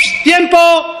 tiempo,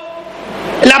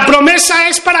 la promesa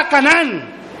es para Canaán.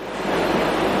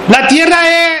 La tierra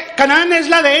de Canaán es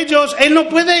la de ellos. Él no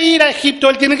puede ir a Egipto,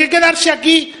 él tiene que quedarse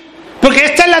aquí, porque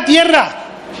esta es la tierra.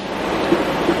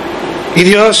 Y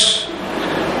Dios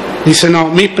dice, no,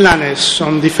 mis planes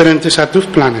son diferentes a tus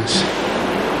planes.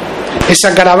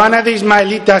 Esa caravana de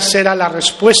ismaelitas era la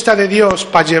respuesta de Dios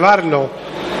para llevarlo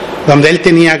donde él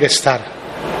tenía que estar.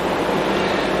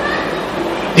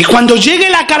 Y cuando llegue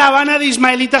la caravana de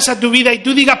ismaelitas a tu vida y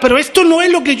tú digas, pero esto no es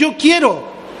lo que yo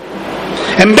quiero,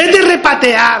 en vez de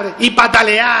repatear y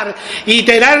patalear y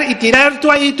tirar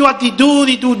tú ahí tu actitud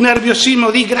y tu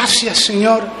nerviosismo, di gracias,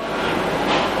 Señor.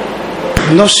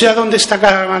 No sé a dónde esta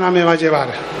caravana me va a llevar,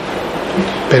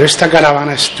 pero esta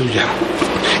caravana es tuya.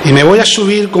 Y me voy a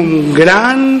subir con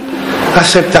gran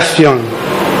aceptación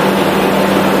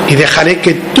y dejaré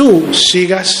que tú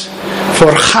sigas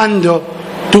forjando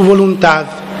tu voluntad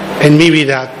en mi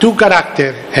vida, tu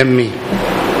carácter en mí.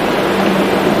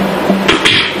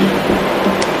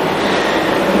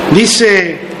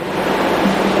 Dice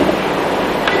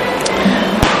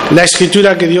la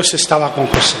escritura que Dios estaba con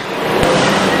José.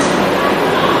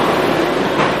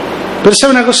 Pero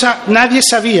 ¿sabe una cosa? Nadie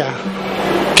sabía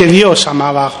que Dios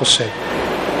amaba a José.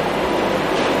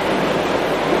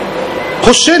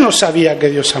 José no sabía que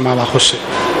Dios amaba a José.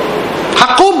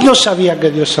 Jacob no sabía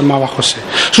que Dios amaba a José.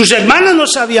 Sus hermanos no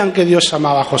sabían que Dios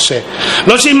amaba a José.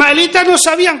 Los ismaelitas no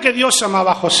sabían que Dios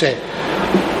amaba a José.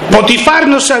 Potifar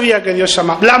no sabía que Dios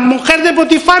amaba. La mujer de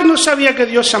Potifar no sabía que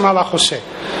Dios amaba a José.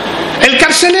 El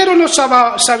carcelero no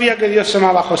sabía que Dios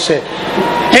amaba a José.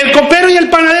 El copero y el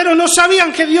panadero no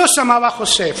sabían que Dios amaba a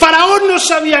José. Faraón no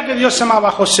sabía que Dios amaba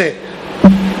a José.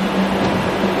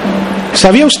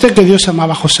 ¿Sabía usted que Dios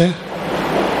amaba a José?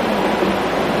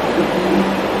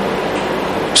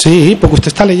 Sí, porque usted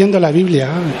está leyendo la Biblia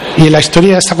y la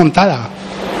historia está contada.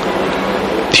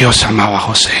 Dios amaba a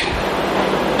José.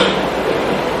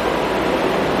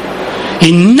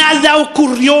 Y nada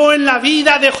ocurrió en la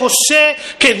vida de José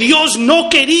que Dios no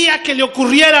quería que le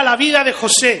ocurriera a la vida de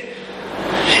José.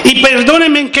 Y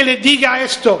perdónenme que les diga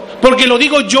esto, porque lo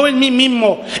digo yo en mí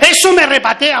mismo. Eso me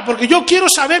repatea, porque yo quiero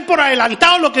saber por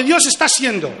adelantado lo que Dios está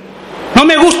haciendo. No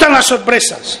me gustan las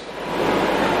sorpresas.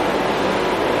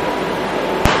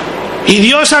 Y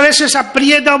Dios a veces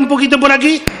aprieta un poquito por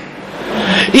aquí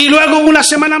y luego una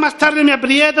semana más tarde me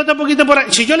aprieta otro poquito por ahí.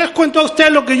 Si yo les cuento a ustedes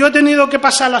lo que yo he tenido que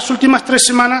pasar las últimas 3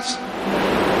 semanas,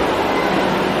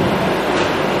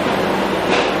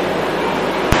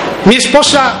 mi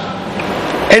esposa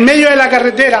en medio de la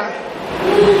carretera,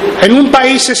 en un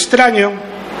país extraño,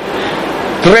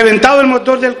 reventado el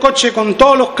motor del coche con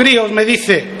todos los críos, me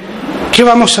dice: ¿qué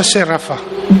vamos a hacer, Rafa?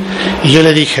 Y yo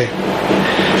le dije: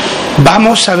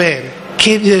 vamos a ver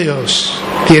qué Dios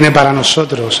tiene para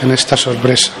nosotros en esta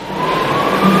sorpresa.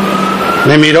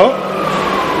 Me miró,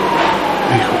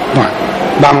 me dijo: bueno,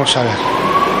 vamos a ver.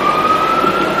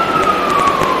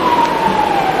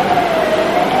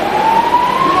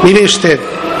 Mire usted,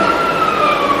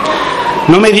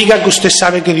 no me diga que usted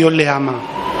sabe que Dios le ama.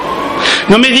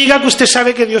 No me diga que usted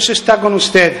sabe que Dios está con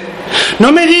usted.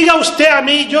 No me diga usted a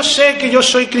mí: yo sé que yo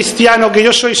soy cristiano, que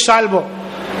yo soy salvo.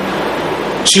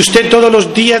 Si usted todos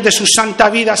los días de su santa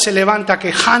vida se levanta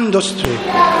quejándose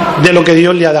de lo que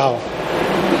Dios le ha dado.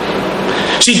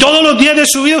 Si todos los días de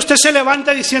su vida usted se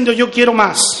levanta diciendo: yo quiero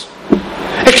más.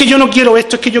 Es que yo no quiero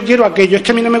esto, es que yo quiero aquello, es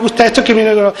que a mí no me gusta esto, es que a mí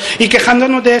no me... Y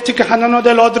quejándonos de esto y quejándonos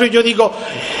del otro. Y yo digo: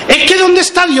 es que ¿dónde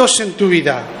está Dios en tu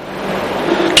vida?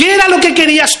 ¿Qué era lo que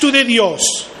querías tú de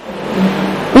Dios?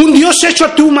 ¿Un Dios hecho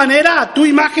a tu manera, a tu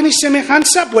imagen y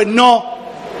semejanza? Pues no.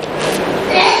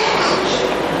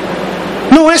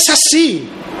 No es así.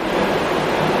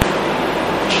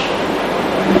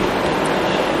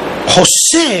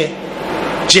 José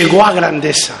llegó a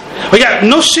grandeza. Oiga,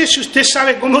 no sé si usted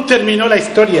sabe cómo terminó la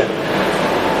historia.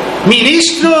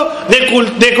 Ministro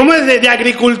de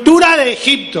Agricultura de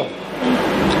Egipto,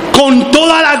 con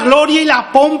toda la gloria y la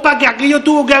pompa que aquello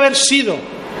tuvo que haber sido.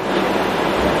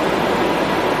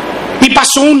 Y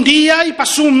pasó un día, y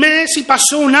pasó un mes, y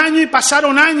pasó un año, y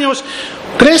pasaron años.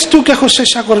 ¿Crees tú que José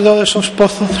se acordó de esos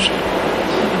pozos?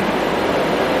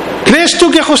 ¿Crees tú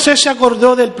que José se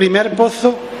acordó del primer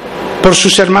pozo por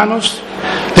sus hermanos?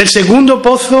 ¿Del segundo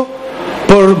pozo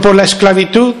por la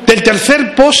esclavitud? ¿Del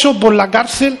tercer pozo por la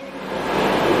cárcel?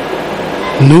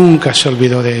 Nunca se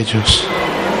olvidó de ellos.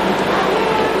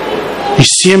 Y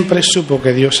siempre supo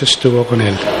que Dios estuvo con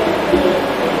él.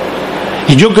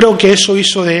 Y yo creo que eso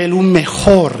hizo de él un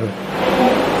mejor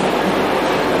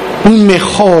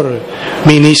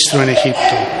ministro en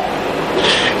Egipto.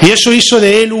 Y eso hizo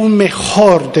de él un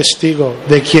mejor testigo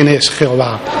de quién es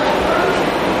Jehová.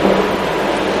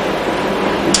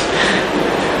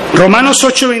 Romanos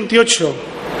 8:28,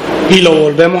 y lo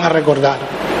volvemos a recordar: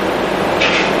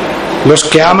 los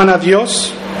que aman a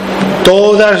Dios,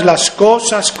 todas las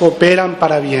cosas cooperan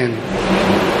para bien.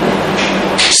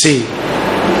 Sí.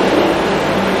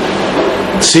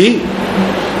 Sí.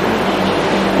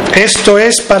 Esto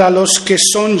es para los que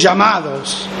son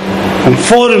llamados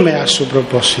conforme a su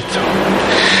propósito.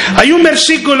 Hay un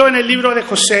versículo en el libro de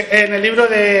José, en el libro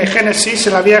de Génesis,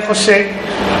 en la vida de José.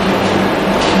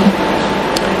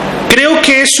 Creo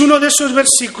que es uno de esos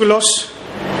versículos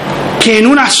que en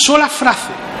una sola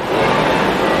frase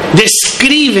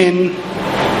describen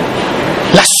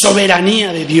la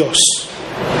soberanía de Dios.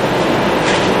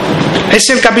 Es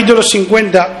el capítulo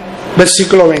 50,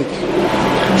 versículo 20.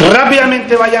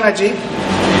 Rápidamente vayan allí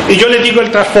y yo les digo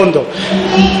el trasfondo.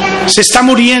 Se está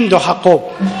muriendo Jacob.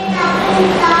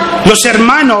 Los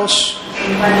hermanos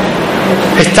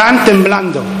están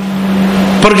temblando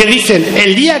porque dicen: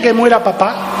 el día que muera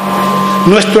papá,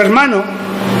 nuestro hermano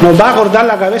nos va a cortar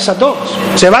la cabeza a todos,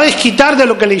 se va a desquitar de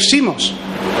lo que le hicimos.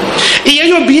 Y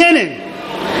ellos vienen.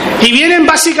 Y vienen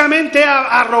básicamente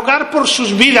a rogar por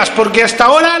sus vidas, porque hasta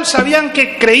ahora sabían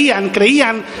que creían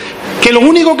que lo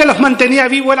único que los mantenía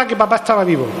vivos era que papá estaba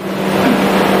vivo.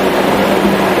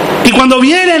 Y cuando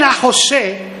vienen a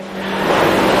José,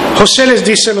 José les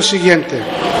dice lo siguiente: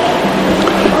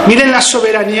 miren la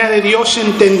soberanía de Dios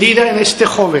entendida en este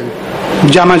joven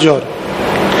ya mayor.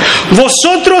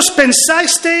 Vosotros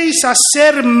pensasteis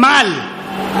hacer mal.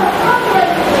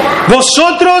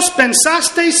 Vosotros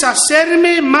pensasteis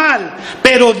hacerme mal,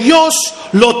 pero Dios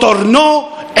lo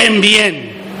tornó en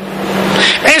bien.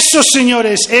 Eso,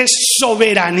 señores, es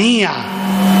soberanía.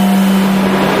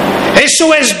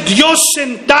 Eso es Dios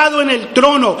sentado en el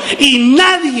trono, y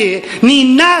nadie ni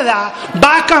nada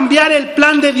va a cambiar el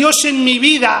plan de Dios en mi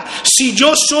vida si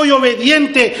yo soy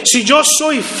obediente, si yo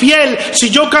soy fiel, si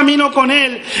yo camino con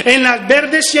Él en las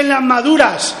verdes y en las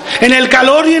maduras, en el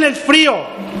calor y en el frío,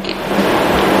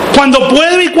 cuando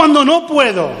puedo y cuando no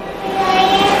puedo.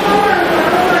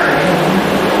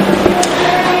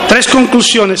 3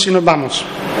 conclusiones y nos vamos.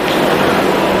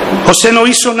 José no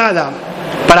hizo nada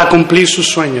para cumplir sus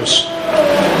sueños.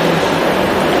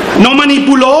 No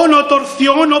manipuló, no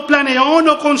torció, no planeó,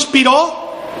 no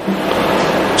conspiró.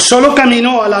 Solo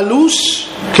caminó a la luz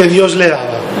que Dios le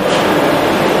daba.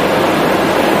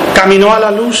 Caminó a la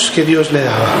luz que Dios le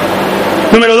daba.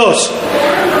 Número 2.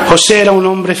 José era un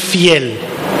hombre fiel.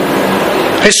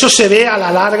 Eso se ve a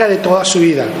la larga de toda su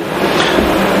vida.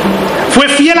 Fue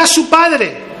fiel a su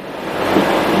padre.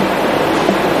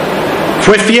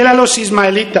 Fue fiel a los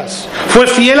ismaelitas. Fue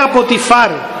fiel a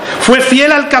Potifar. Fue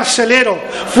fiel al carcelero.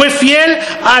 Fue fiel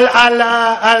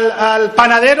al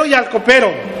panadero y al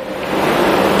copero.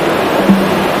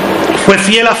 Fue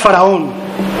fiel a Faraón.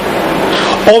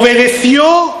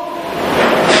 Obedeció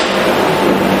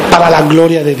para la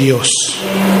gloria de Dios.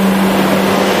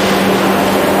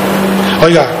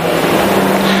 Oiga,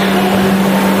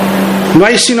 no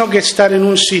hay sino que estar en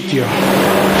un sitio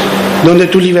donde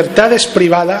tu libertad es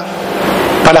privada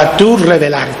para tú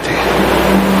rebelarte.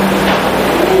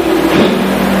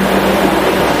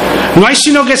 No hay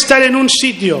sino que estar en un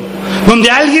sitio donde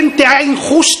alguien te ha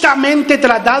injustamente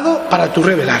tratado para tú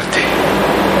rebelarte.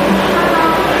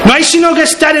 No hay sino que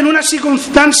estar en una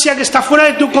circunstancia que está fuera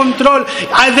de tu control,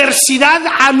 adversidad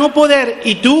a no poder,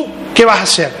 y tú, ¿qué vas a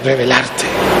hacer? Rebelarte.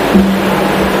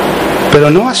 Pero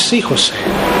no así José.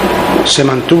 Se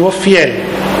mantuvo fiel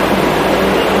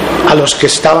a los que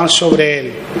estaban sobre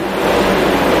él.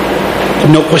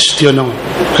 No cuestionó.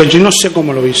 Pero yo no sé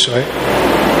cómo lo hizo,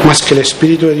 más que el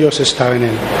Espíritu de Dios estaba en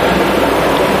él.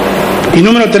 Y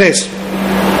número 3.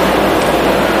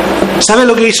 ¿Sabe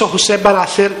lo que hizo José para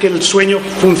hacer que el sueño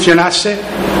funcionase?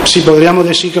 Si podríamos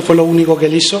decir que fue lo único que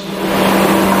él hizo.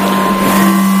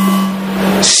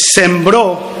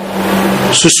 Sembró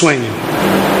su sueño.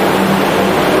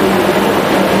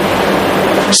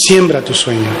 Siembra tu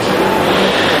sueño.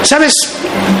 ¿Sabes?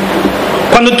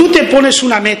 Cuando tú te pones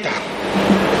una meta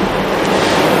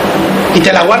y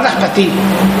te la guardas para ti,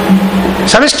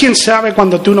 ¿sabes quién sabe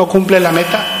cuando tú no cumples la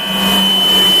meta?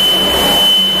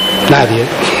 Nadie.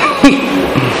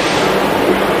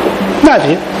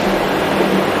 Nadie.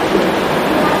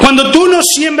 Cuando tú no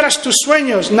siembras tus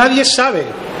sueños, nadie sabe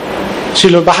si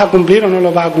los vas a cumplir o no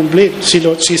los vas a cumplir,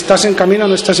 si estás en camino o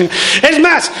no estás en... Es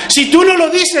más, si tú no lo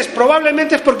dices,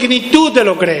 probablemente es porque ni tú te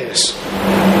lo crees.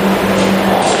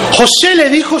 José le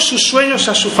dijo sus sueños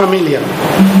a su familia.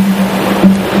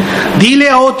 Dile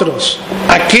a otros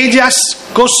aquellas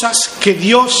cosas que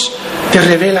Dios te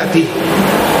revela a ti.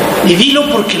 Y dilo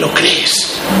porque lo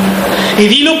crees. Y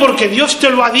dilo porque Dios te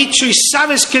lo ha dicho y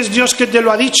sabes que es Dios que te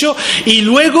lo ha dicho, y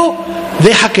luego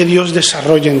deja que Dios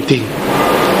desarrolle en ti.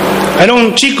 Era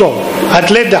un chico,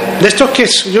 atleta, de estos que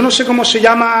yo no sé cómo se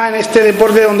llama en este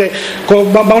deporte donde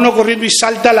va uno corriendo y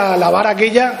salta la vara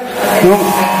aquella.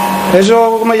 No,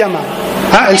 ¿eso cómo se llama?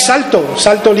 El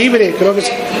salto libre, creo que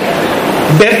es.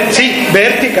 Sí,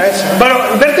 vértica es. Bueno,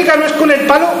 vértica no es con el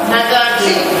palo.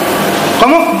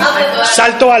 ¿Cómo?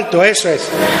 Salto alto, eso es.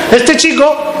 Este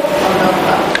chico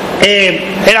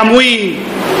era muy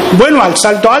bueno al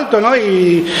salto alto, ¿no?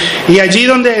 Y allí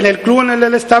donde en el club en el que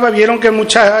él estaba vieron que el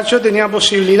muchacho tenía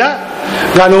posibilidad.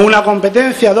 Ganó una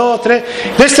competencia, 2, 3.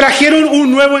 Les trajeron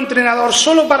un nuevo entrenador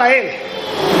solo para él.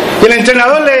 Y el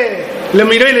entrenador le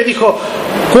miró y le dijo: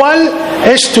 ¿cuál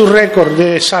es tu récord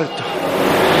de salto?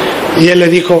 Y él le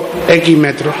dijo: X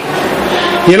metros.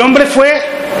 Y el hombre fue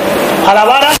a la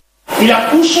vara y la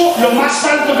puso lo más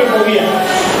alto que podía.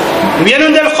 Y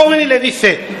vieron del joven y le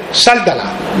dice: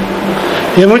 sáltala.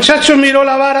 Y el muchacho miró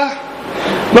la vara,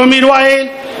 lo miró a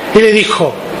él y le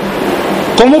dijo: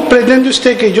 ¿cómo pretende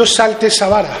usted que yo salte esa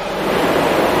vara?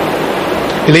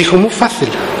 Y le dijo, muy fácil.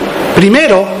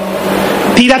 Primero,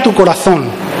 tira tu corazón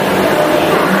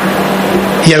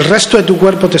y el resto de tu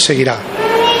cuerpo te seguirá.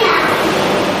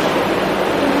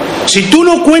 Si tú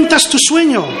no cuentas tu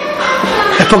sueño,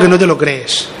 es porque no te lo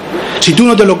crees. Si tú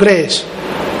no te lo crees,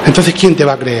 entonces ¿quién te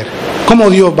va a creer? ¿Cómo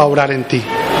Dios va a obrar en ti?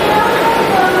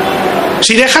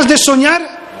 Si dejas de soñar,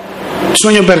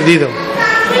 sueño perdido.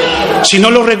 Si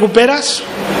no lo recuperas,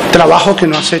 trabajo que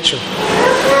no has hecho.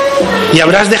 Y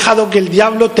habrás dejado que el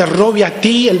diablo te robe a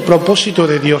ti el propósito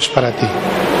de Dios para ti.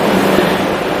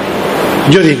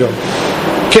 Yo digo,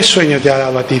 ¿qué sueño te ha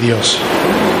dado a ti Dios?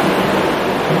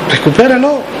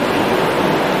 Recupéralo.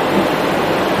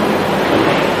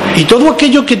 Y todo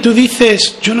aquello que tú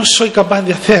dices, yo no soy capaz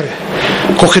de hacer,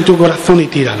 coge tu corazón y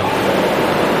tíralo.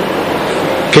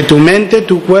 Que tu mente,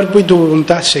 tu cuerpo y tu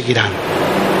voluntad seguirán.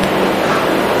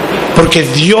 Porque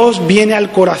Dios viene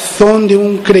al corazón de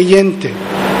un creyente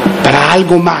para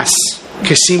algo más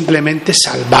que simplemente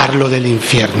salvarlo del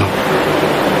infierno.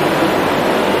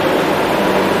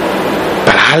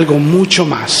 Para algo mucho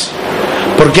más.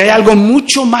 Porque hay algo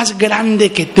mucho más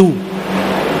grande que tú.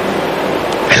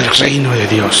 El reino de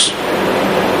Dios.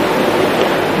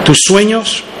 Tus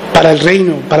sueños para el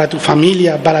reino, para tu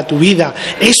familia, para tu vida,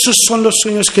 esos son los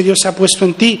sueños que Dios ha puesto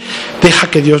en ti. Deja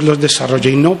que Dios los desarrolle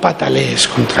y no patalees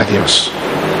contra Dios.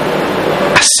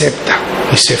 Acepta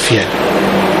y sé fiel.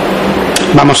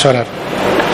 Vamos a orar.